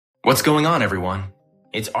What's going on, everyone?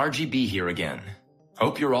 It's RGB here again.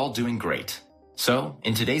 Hope you're all doing great. So,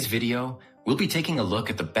 in today's video, we'll be taking a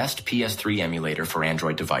look at the best PS3 emulator for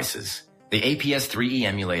Android devices. The APS3E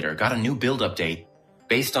emulator got a new build update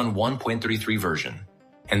based on 1.33 version.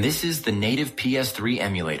 And this is the native PS3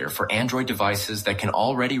 emulator for Android devices that can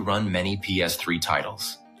already run many PS3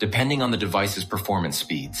 titles, depending on the device's performance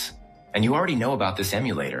speeds. And you already know about this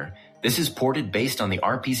emulator. This is ported based on the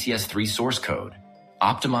rpcsx source code,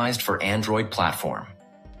 optimized for Android platform.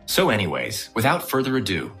 So anyways, without further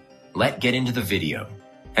ado, let's get into the video.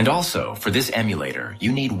 And also, for this emulator,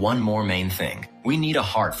 you need one more main thing. We need a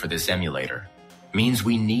heart for this emulator. Means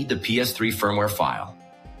we need the PS3 firmware file.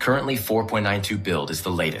 Currently 4.92 build is the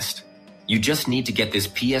latest. You just need to get this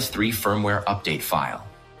PS3 firmware update file,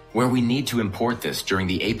 where we need to import this during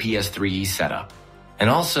the APS3E setup. And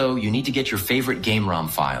also, you need to get your favorite game ROM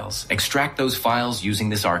files, extract those files using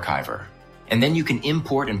this archiver. And then you can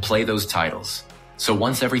import and play those titles. So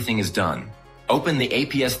once everything is done, open the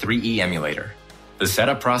APS3E emulator. The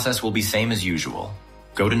setup process will be same as usual.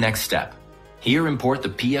 Go to next step. Here import the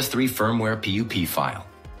PS3 firmware PUP file.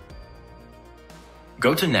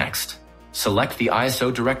 Go to next. Select the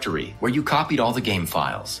ISO directory where you copied all the game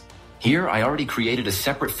files. Here I already created a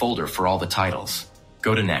separate folder for all the titles.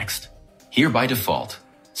 Go to next. Here by default,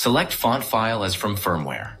 select font file as from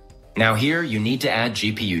firmware. Now here you need to add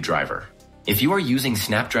GPU driver. If you are using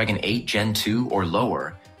Snapdragon 8 Gen 2 or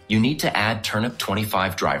lower, you need to add Turnip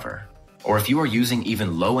 25 driver. Or if you are using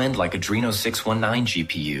even low-end like Adreno 619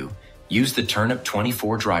 GPU, use the Turnip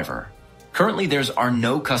 24 driver. Currently there's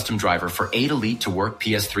no custom driver for 8 Elite to work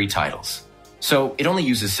PS3 titles. So it only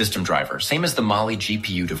uses system driver, same as the Mali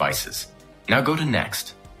GPU devices. Now go to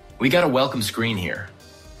next. We got a welcome screen here.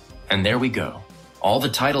 And there we go. All the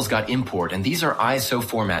titles got import and these are ISO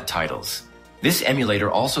format titles. This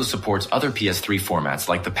emulator also supports other PS3 formats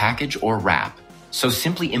like the package or wrap, so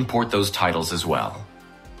simply import those titles as well.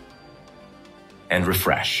 And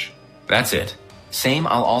refresh. That's it. Same,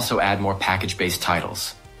 I'll also add more package-based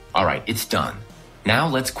titles. Alright, it's done. Now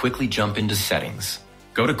let's quickly jump into settings.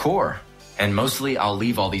 Go to core, and mostly I'll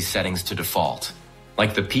leave all these settings to default,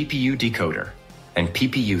 like the PPU decoder, and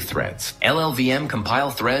PPU threads, LLVM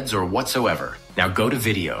compile threads or whatsoever. Now go to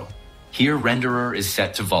video. Here renderer is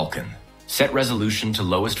set to Vulkan. Set resolution to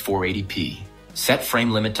lowest 480p. Set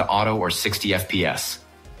frame limit to auto or 60 FPS.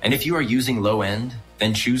 And if you are using low end,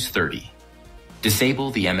 then choose 30.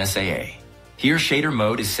 Disable the MSAA. Here shader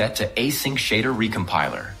mode is set to async shader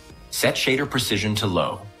recompiler. Set shader precision to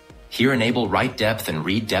low. Here enable write depth and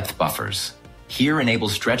read depth buffers. Here enable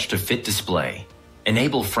stretch to fit display.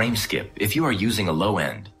 Enable frame skip if you are using a low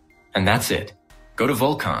end. And that's it. Go to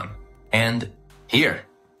Vulkan. And here,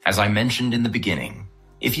 as I mentioned in the beginning,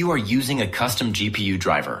 if you are using a custom GPU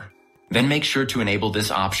driver, then make sure to enable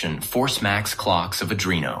this option, Force Max Clocks of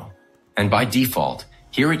Adreno. And by default,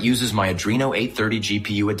 here it uses my Adreno 830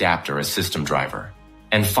 GPU adapter as system driver.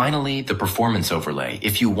 And finally, the performance overlay.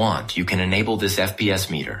 If you want, you can enable this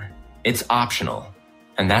FPS meter. It's optional.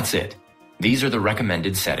 And that's it. These are the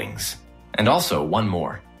recommended settings. And also, one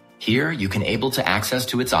more. Here, you can able to access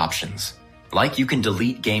to its options. Like you can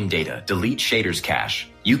delete game data, delete shaders cache.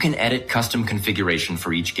 You can edit custom configuration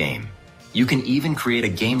for each game. You can even create a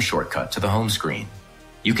game shortcut to the home screen.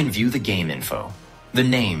 You can view the game info, the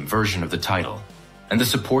name, version of the title, and the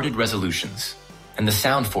supported resolutions, and the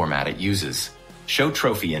sound format it uses. Show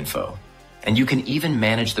trophy info. And you can even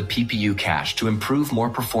manage the PPU cache to improve more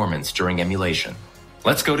performance during emulation.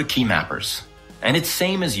 Let's go to key mappers. And it's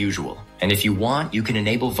same as usual. And if you want, you can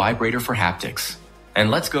enable vibrator for haptics. And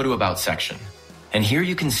let's go to About section. And here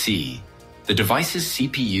you can see the device's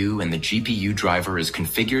CPU and the GPU driver is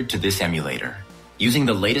configured to this emulator using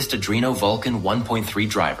the latest Adreno Vulkan 1.3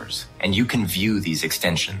 drivers, and you can view these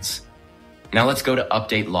extensions. Now let's go to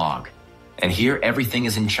Update Log. And here everything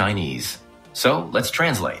is in Chinese. So let's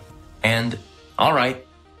translate. And alright.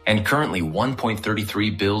 And currently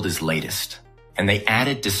 1.33 build is latest. And they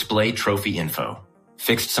added display trophy info,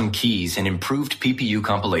 fixed some keys, and improved PPU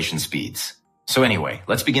compilation speeds. So anyway,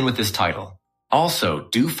 let's begin with this title. Also,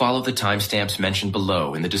 do follow the timestamps mentioned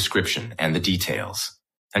below in the description and the details.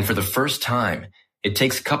 And for the first time, it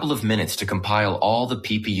takes a couple of minutes to compile all the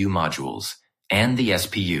PPU modules and the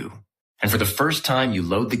SPU. And for the first time you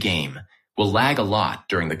load the game, will lag a lot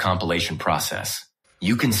during the compilation process.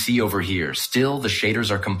 You can see over here, still the shaders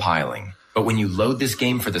are compiling, but when you load this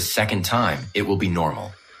game for the second time, it will be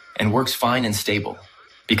normal and works fine and stable.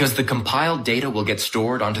 Because the compiled data will get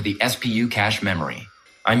stored onto the SPU cache memory.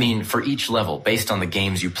 I mean, for each level based on the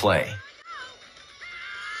games you play.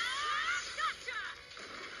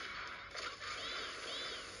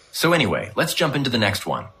 So anyway, let's jump into the next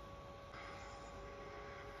one.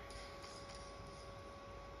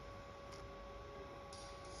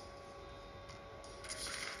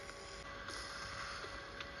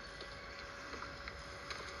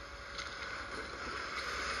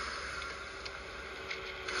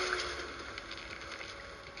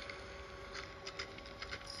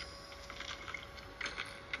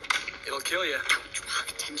 It'll kill you. Drug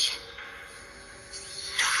attention.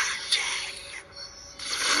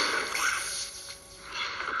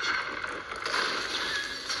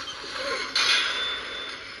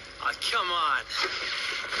 Oh, come on.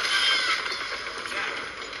 Jack,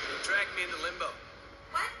 you dragged me into limbo.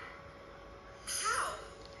 What? How?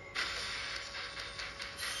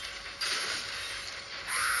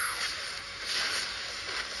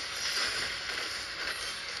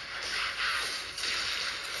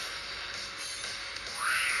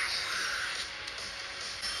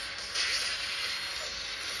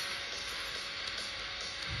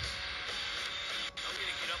 I'm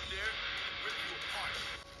gonna get up there and rip you apart.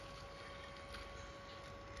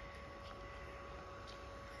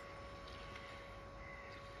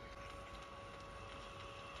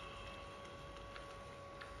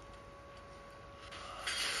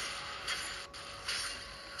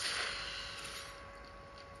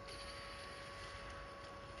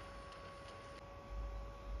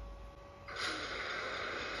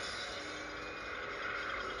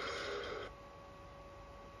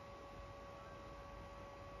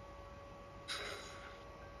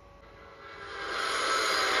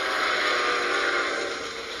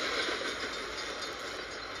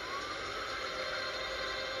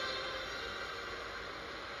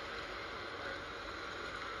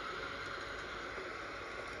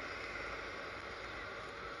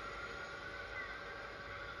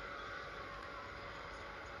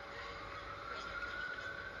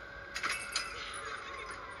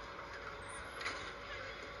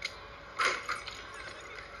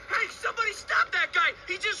 Somebody stop that guy!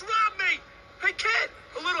 He just robbed me! Hey, kid!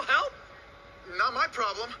 A little help? Not my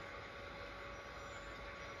problem.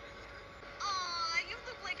 Aw, you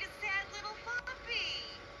look like a sad little puppy.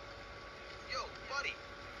 Yo, buddy,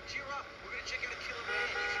 cheer up. We're gonna check out a killer man.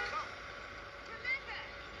 You should come. Remember,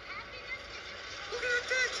 happiness is Look at the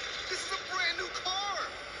ditch. This is a brand new car.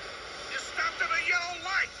 You stopped at a yellow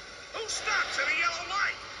light! Who stops at a yellow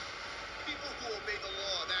light? People who obey the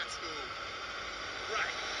law, that's who.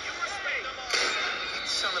 Right. You respect the law. It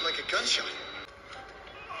sounded like a gunshot.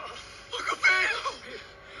 Look, a van!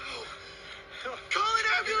 Call an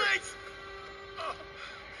ambulance!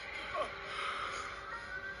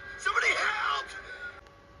 Somebody help!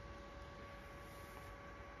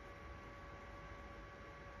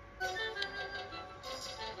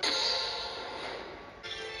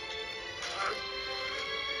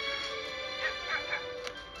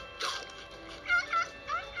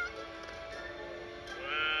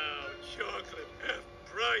 Wow, chocolate half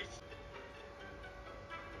price.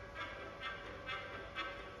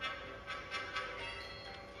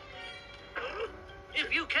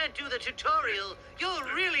 If you can't do the tutorial,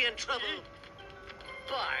 you're really in trouble.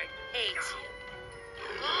 Bart hates you.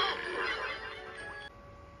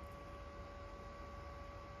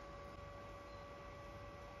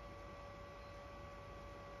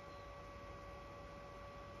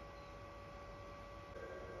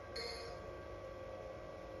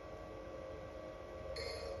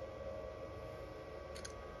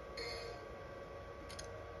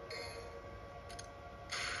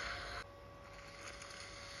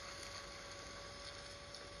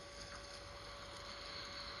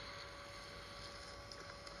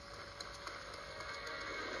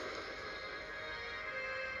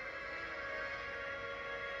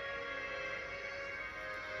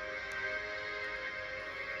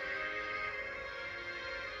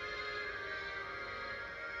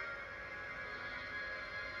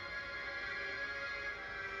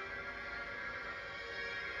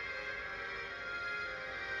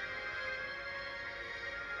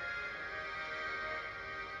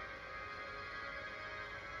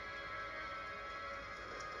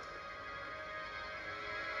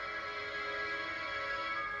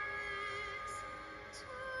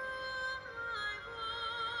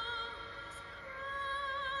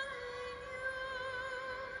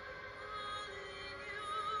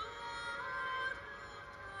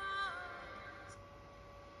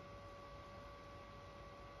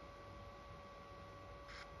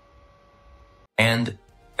 And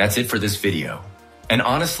that's it for this video. And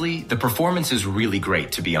honestly, the performance is really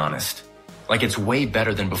great, to be honest. Like, it's way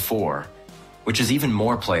better than before, which is even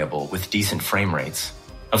more playable with decent frame rates.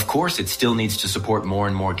 Of course, it still needs to support more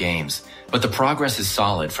and more games, but the progress is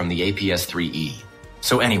solid from the APS3E.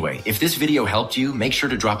 So anyway, if this video helped you, make sure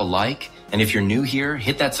to drop a like, and if you're new here,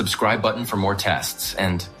 hit that subscribe button for more tests.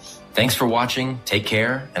 And thanks for watching, take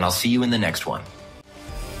care, and I'll see you in the next one.